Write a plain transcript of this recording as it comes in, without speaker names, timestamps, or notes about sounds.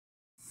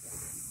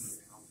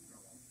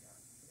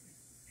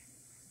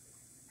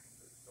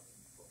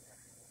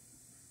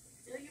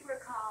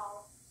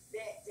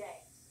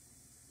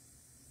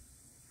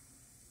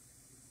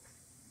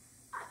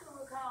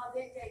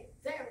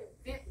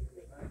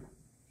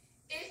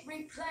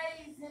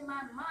replays in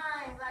my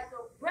mind like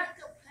a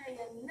record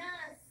player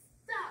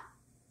non-stop.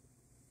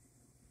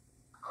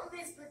 On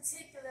this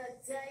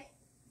particular day,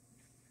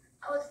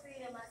 I was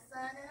feeding my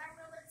son, and I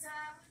remember the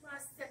time it was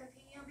around 7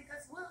 p.m.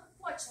 because Will of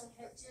Fortune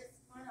had just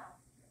run off.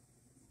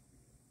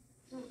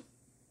 The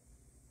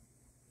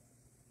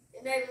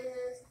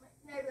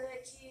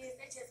neighborhood kids,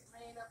 they just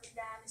playing up and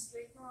down the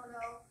street, doing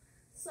all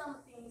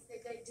some things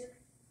that they do.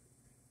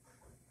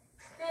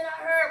 Then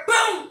I heard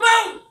boom,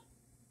 boom.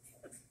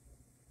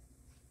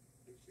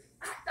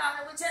 I thought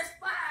it was just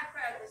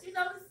firecrackers. You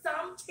know,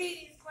 some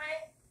kids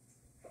playing.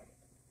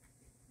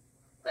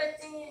 But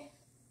then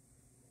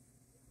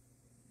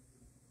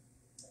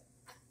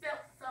I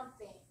felt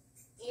something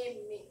in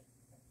me.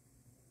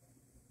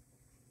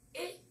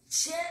 It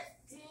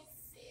just didn't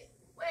sit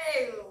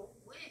well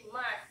with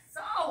my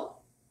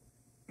soul.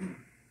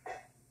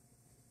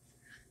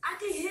 I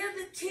could hear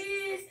the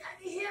kids, I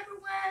could hear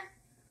everyone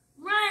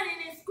running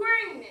and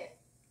screaming.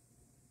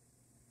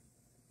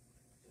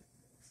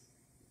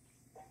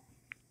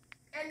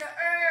 And the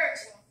urge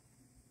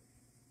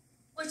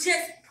was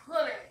just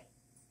pulling me.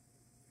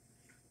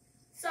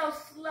 So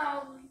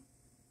slowly,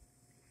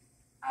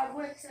 I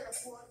went to the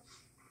porch.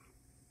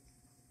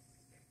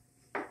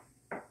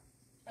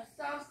 And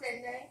some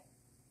said, "Nay,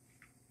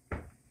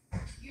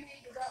 you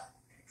need to go."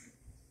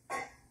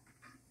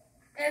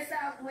 As I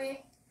went,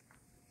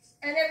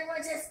 and everyone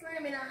just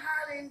screaming and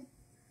hollering,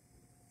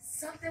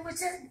 something was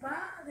just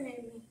bothering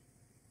me.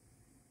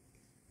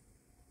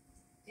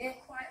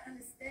 Didn't quite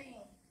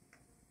understand.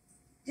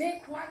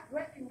 Didn't quite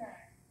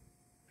recognize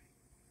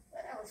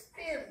what I was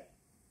feeling.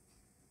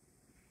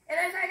 And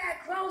as I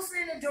got closer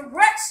in the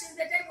direction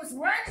that they was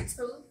running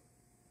to,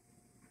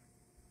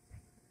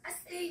 I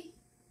see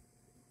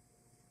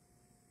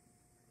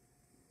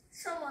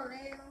someone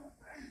laying on the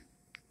ground.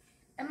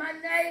 And my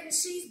neighbor,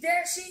 she's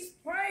there, she's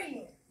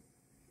praying.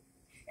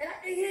 And I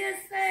can hear her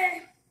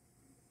say,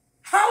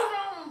 "Hold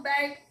on,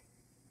 baby.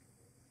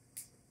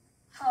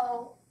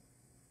 Hold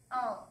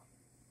on."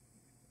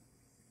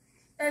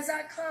 As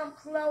I come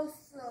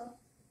closer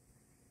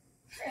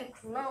and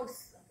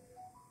closer,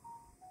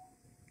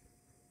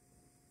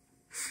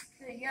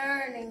 the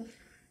yearning,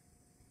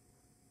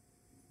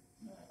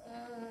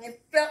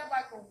 it felt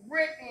like a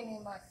ripping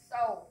in my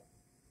soul.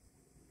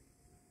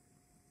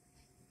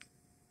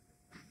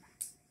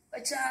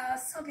 But y'all,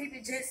 some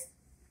people just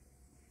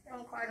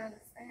don't quite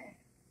understand.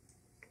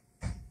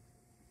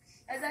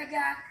 As I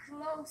got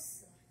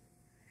closer,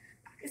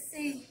 I could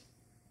see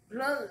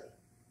blood.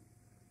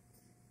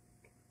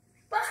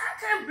 But how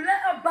can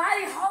a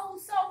body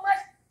hold so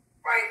much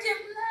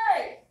freaking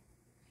blood?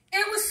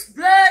 It was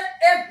blood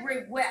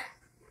everywhere.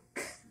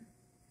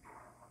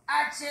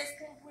 I just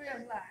couldn't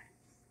realize.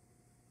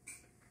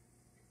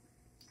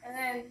 And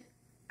then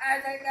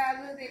as I got a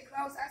little bit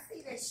close, I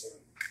see that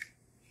shoe.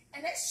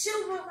 And that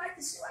shoe looked like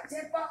the shoe I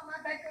just bought my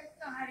back. You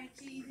know how they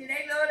kids,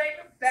 they know they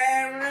the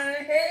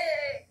Baron.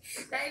 Hey,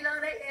 they know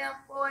they Air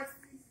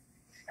Forces.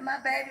 And my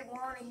baby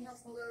wanted him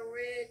some little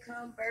red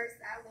Converse.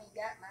 I went and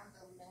got my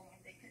little man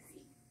because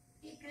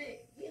he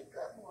good. He a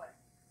good boy.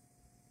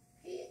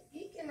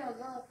 He can have a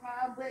little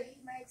problem, but he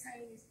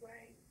maintained his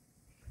grade.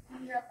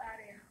 He up out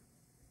there.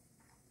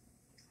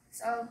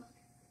 So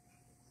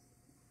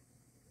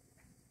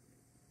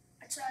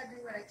I try to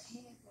do what I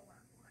can for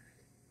my boy.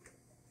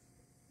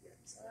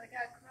 So I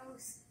got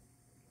close.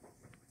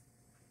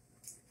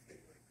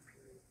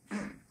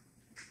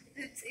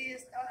 The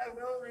tears started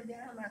rolling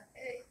down my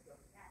face.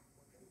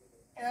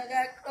 And I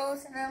got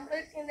close and I'm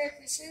looking at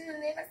the shoes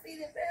and then I see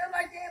the bell. I'm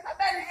like, damn, my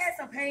baby had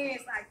some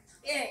pants like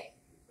that.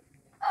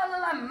 Oh,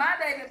 look like my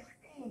baby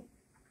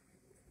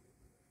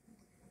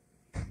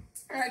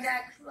pants. And I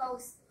got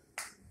close.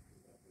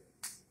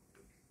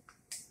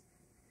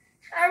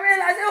 I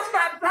realized it was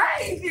my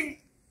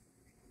baby.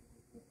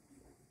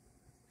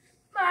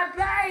 My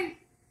baby.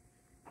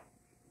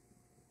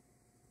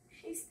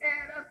 He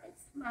stared up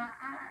into my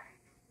eye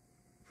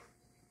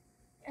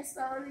and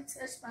slowly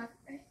touched my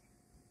face.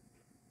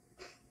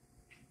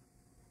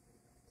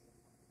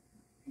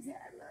 He said,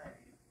 "I love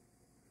you."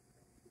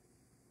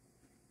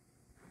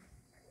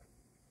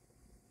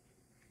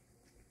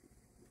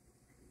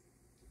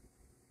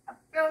 I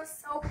felt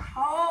so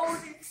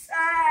cold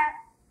inside.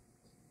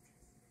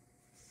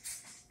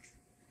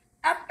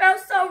 I felt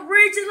so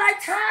rigid,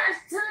 like time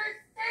stood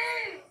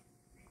still.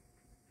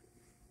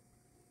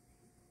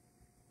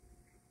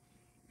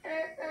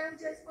 Everything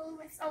just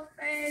moving so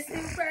fast.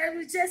 Everybody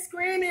was just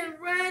screaming and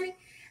running.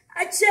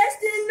 I just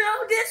didn't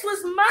know this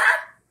was my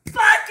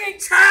fucking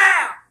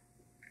child.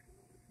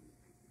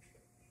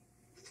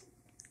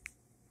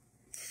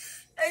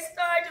 They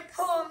started to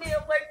pull me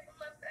away from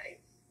my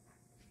baby.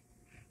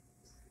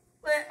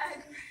 When I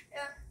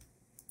grabbed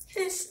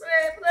his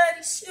red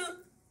bloody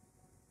shoe.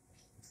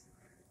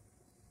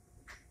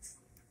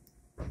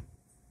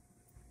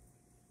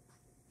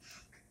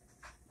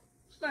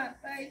 My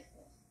baby.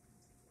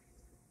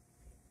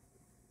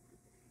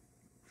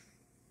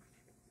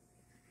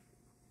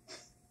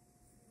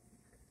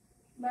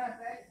 My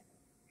baby.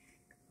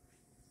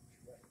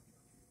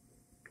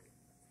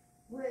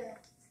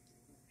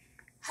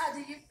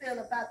 feel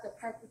about the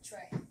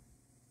perpetrator.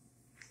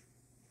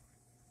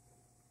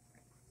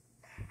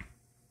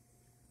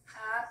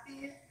 How I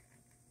feel?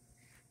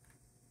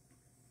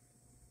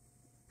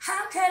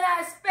 How can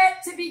I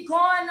expect to be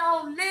going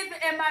on living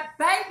and my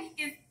baby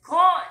is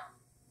gone?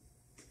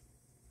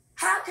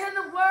 How can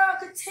the world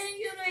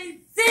continue to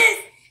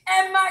exist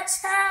and my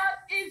child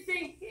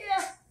isn't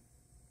here?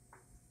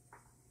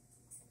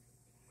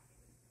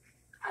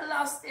 I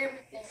lost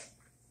everything.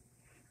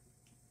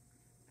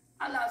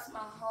 I lost my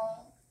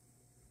home.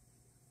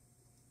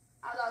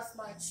 I lost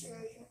my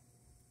children.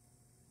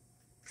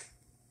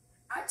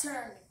 I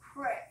turned to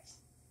crack.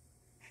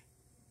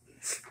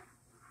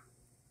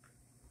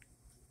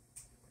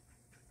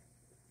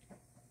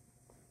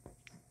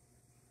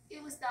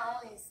 It was the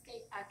only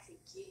escape I could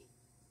get.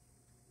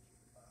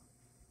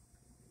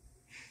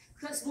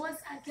 Because once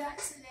I got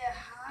to that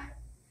high,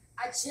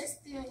 I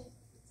just didn't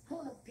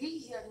want to be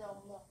here no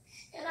more.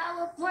 And I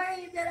was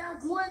praying that I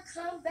wouldn't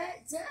come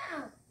back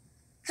down.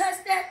 Because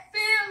that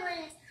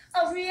feeling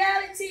of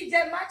reality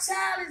that my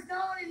child is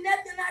gone and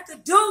nothing I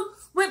could do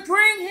would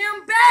bring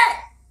him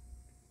back.